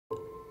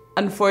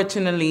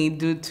Unfortunately,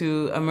 due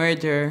to a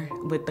merger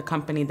with the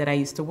company that I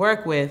used to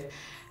work with,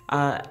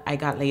 I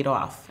got laid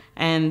off.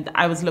 And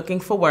I was looking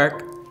for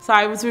work, so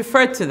I was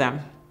referred to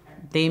them.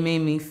 They made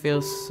me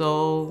feel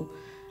so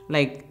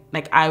like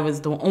I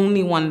was the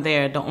only one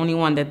there, the only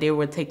one that they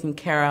were taking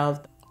care of.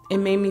 It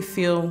made me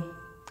feel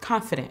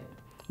confident,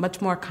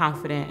 much more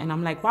confident. And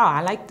I'm like, wow,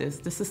 I like this.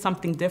 This is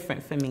something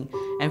different for me.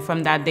 And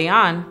from that day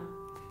on,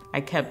 I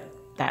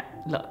kept that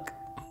look.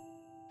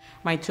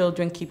 My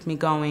children keep me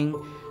going.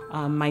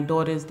 My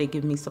daughters, they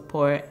give me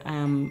support.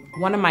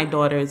 One of my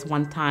daughters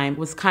one time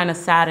was kind of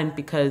saddened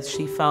because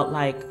she felt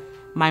like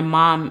my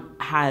mom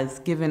has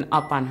given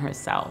up on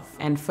herself.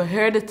 And for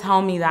her to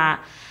tell me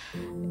that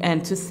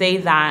and to say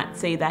that,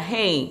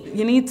 hey,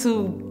 you need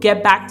to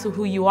get back to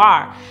who you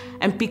are.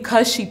 And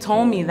because she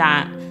told me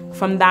that,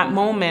 from that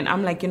moment,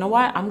 I'm like, you know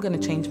what? I'm gonna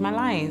change my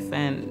life.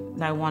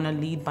 And I wanna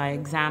lead by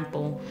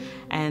example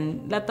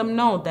and let them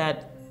know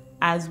that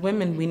as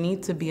women, we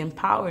need to be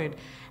empowered.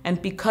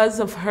 And because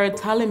of her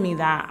telling me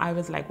that, I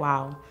was like,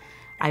 wow,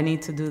 I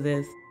need to do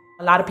this.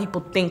 A lot of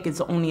people think it's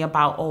only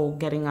about, oh,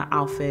 getting an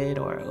outfit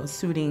or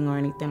suiting or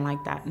anything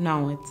like that.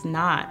 No, it's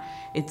not.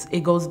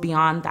 It goes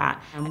beyond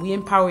that. And we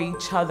empower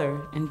each other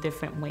in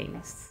different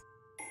ways.